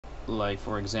like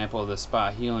for example the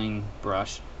spot healing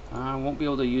brush. I won't be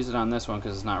able to use it on this one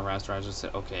because it's not rasterized. I'll just say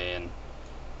okay and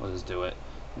we'll just do it.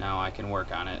 Now I can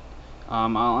work on it.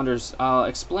 I'll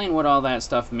explain what all that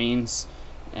stuff means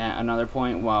at another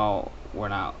point while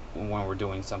when we're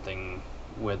doing something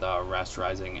with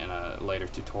rasterizing in a later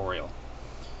tutorial.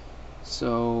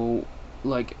 So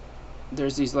like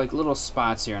there's these like little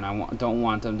spots here and I don't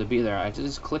want them to be there. I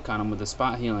just click on them with the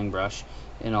spot healing brush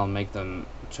and I'll make them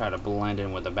try to blend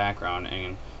in with the background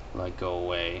and like go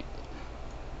away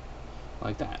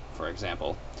like that, for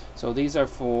example. So these are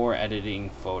for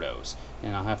editing photos,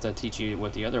 and I'll have to teach you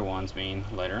what the other ones mean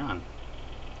later on.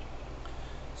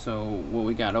 So what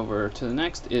we got over to the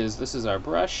next is this is our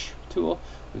brush tool.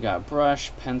 We got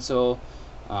brush, pencil,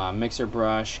 mixer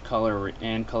brush, color,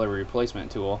 and color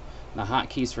replacement tool. The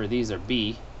hotkeys for these are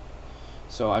B.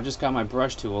 So I've just got my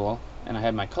brush tool and I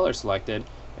have my color selected.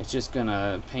 It's just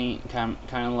gonna paint kind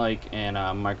of like in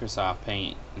Microsoft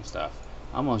Paint and stuff.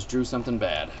 I almost drew something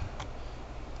bad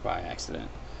by accident.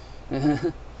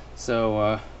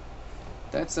 So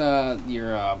that's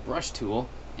your brush tool,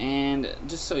 and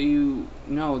just so you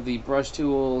know, the brush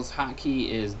tool's hotkey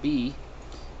is B.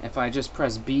 If I just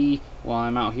press B while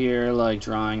I'm out here like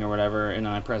drawing or whatever, and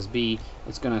then I press B,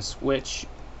 it's gonna switch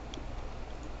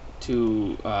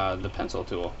to the pencil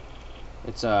tool.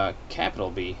 It's a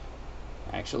capital B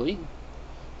actually,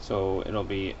 so it'll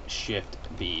be Shift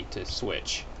B to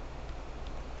switch,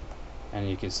 and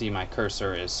you can see my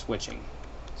cursor is switching.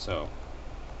 So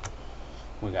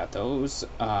we got those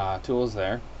tools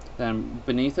there. Then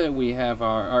beneath it we have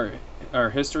our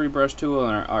history brush tool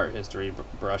and our art history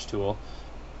brush tool,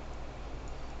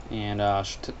 and I'll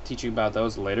teach you about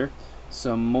those later.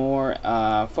 Some more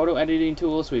photo editing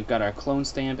tools. We've got our clone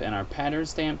stamp and our pattern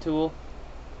stamp tool,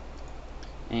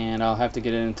 and I'll have to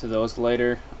get into those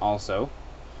later also.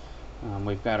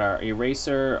 We've got our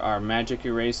eraser, our magic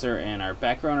eraser, and our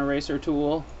background eraser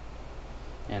tool,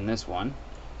 and this one.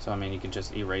 So I mean, you can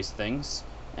just erase things.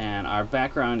 And our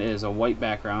background is a white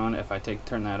background. If I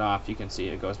turn that off, you can see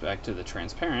it goes back to the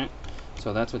transparent.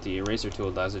 So that's what the eraser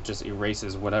tool does. It just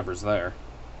erases whatever's there.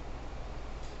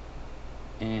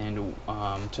 And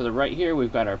to the right here,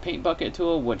 we've got our paint bucket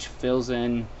tool, which fills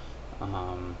in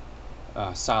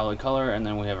solid color, and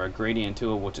then we have our gradient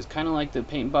tool, which is kind of like the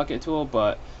paint bucket tool,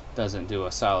 but doesn't do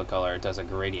a solid color. It does a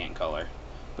gradient color.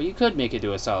 But you could make it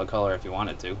do a solid color if you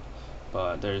wanted to,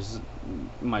 but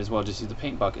might as well just use the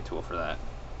paint bucket tool for that.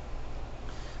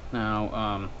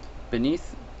 Now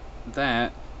beneath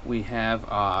that we have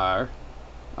our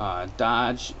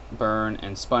dodge, burn,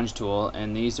 and sponge tool,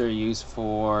 and these are used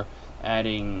for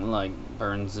adding like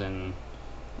burns and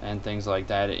things like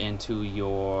that into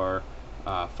your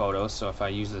photos. So if I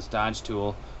use this dodge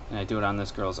tool and I do it on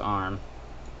this girl's arm,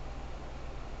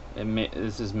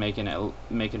 this is making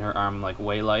her arm like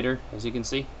way lighter, as you can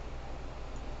see.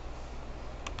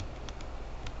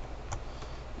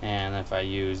 And if I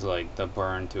use like the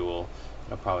burn tool,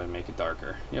 it'll probably make it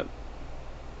darker. Yep.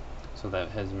 So that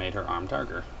has made her arm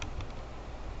darker.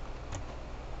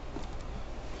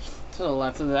 To the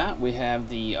left of that, we have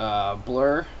the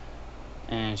blur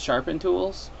and sharpen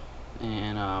tools,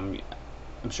 and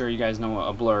I'm sure you guys know what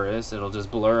a blur is. It'll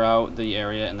just blur out the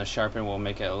area, and the sharpen will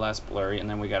make it less blurry. And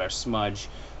then we got our smudge,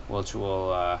 which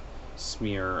will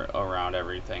smear around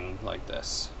everything like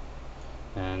this.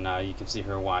 And you can see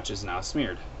her watch is now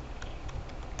smeared.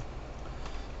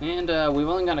 And we've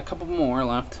only got a couple more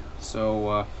left,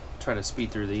 so try to speed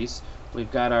through these.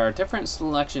 We've got our different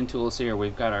selection tools here.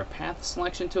 We've got our path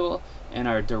selection tool and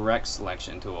our direct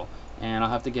selection tool, and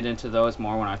I'll have to get into those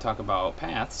more when I talk about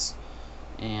paths.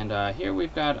 And here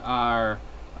we've got our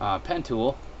pen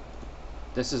tool.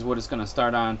 This is what it's going to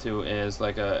start on to, is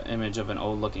like an image of an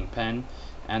old looking pen,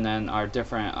 and then our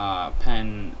different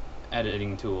pen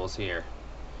editing tools here.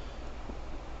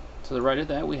 To the right of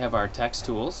that we have our text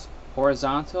tools,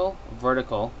 horizontal,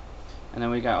 vertical, and then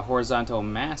we got horizontal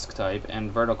mask type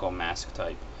and vertical mask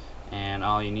type. And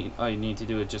all you need to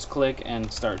do is just click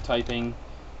and start typing,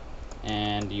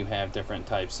 and you have different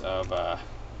types of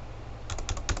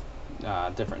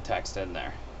different text in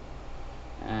there.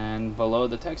 And below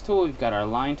the text tool we've got our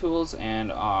line tools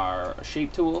and our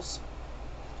shape tools.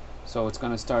 So it's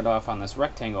going to start off on this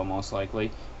rectangle most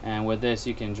likely, and with this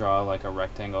you can draw like a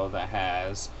rectangle that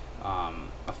has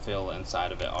a fill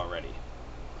inside of it already.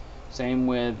 Same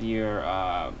with your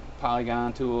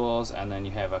polygon tools, and then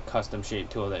you have a custom shape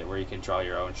tool where you can draw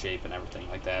your own shape and everything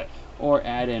like that, or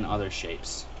add in other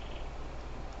shapes.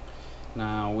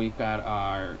 Now we've got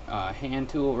our hand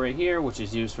tool right here, which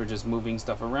is used for just moving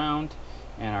stuff around,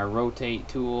 and our rotate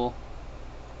tool,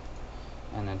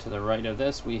 And then to the right of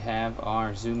this we have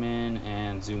our zoom in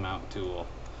and zoom out tool.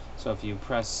 So if you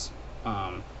press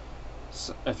on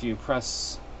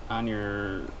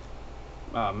your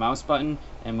mouse button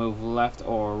and move left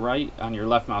or right on your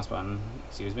left mouse button,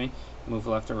 move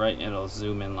left or right, it'll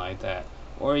zoom in like that.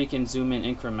 Or you can zoom in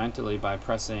incrementally by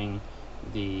pressing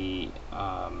the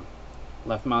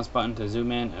left mouse button to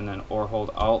zoom in, and then or hold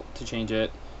Alt to change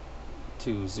it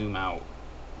to zoom out.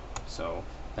 So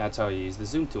that's how you use the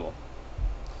zoom tool.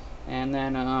 And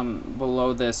then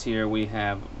below this here we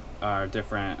have our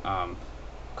different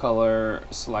color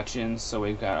selections. So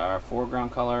we've got our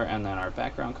foreground color and then our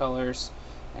background colors,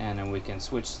 and then we can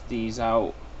switch these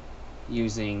out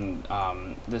using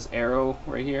this arrow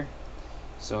right here.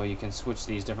 So you can switch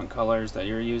these different colors that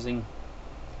you're using,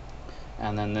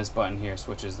 and then this button here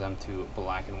switches them to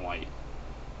black and white,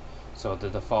 so the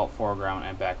default foreground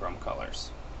and background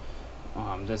colors.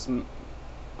 This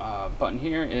button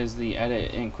here is the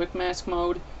edit in quick mask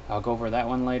mode. I'll go over that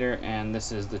one later. And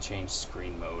this is the change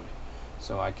screen mode,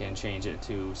 so I can change it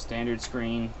to standard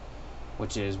screen,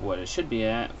 which is what it should be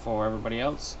at for everybody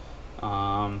else,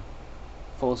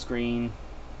 full screen,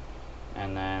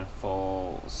 and then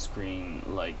full screen,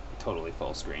 like totally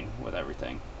full screen with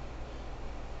everything.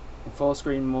 Full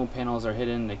screen mode panels are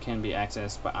hidden. They can be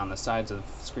accessed on the sides of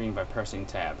the screen by pressing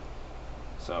tab.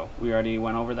 So we already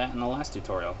went over that in the last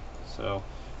tutorial. So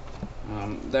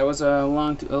that was a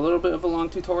little bit of a long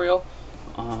tutorial.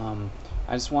 I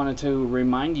just wanted to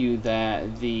remind you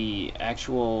that the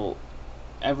actual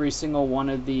every single one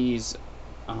of these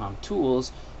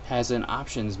tools has an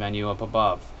options menu up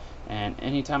above, and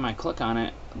anytime I click on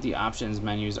it, the options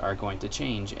menus are going to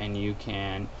change, and you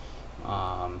can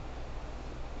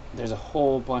there's a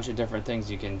whole bunch of different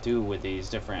things you can do with these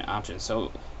different options.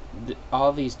 So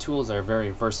all these tools are very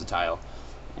versatile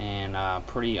and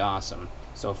pretty awesome.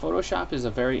 So Photoshop is a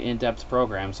very in-depth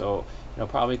program, so it'll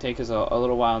probably take us a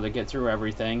little while to get through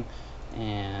everything,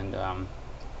 and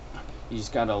you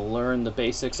just got to learn the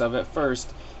basics of it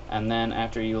first, and then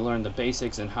after you learn the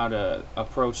basics and how to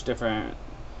approach different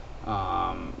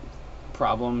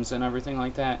problems and everything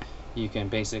like that, you can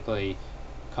basically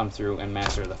come through and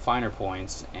master the finer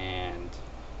points and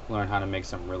learn how to make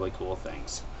some really cool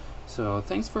things. So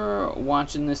thanks for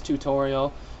watching this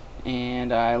tutorial,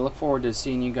 and I look forward to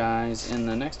seeing you guys in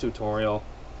the next tutorial.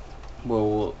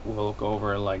 We'll go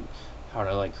over like how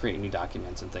to create new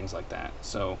documents and things like that.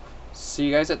 So see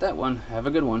you guys at that one. Have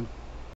a good one.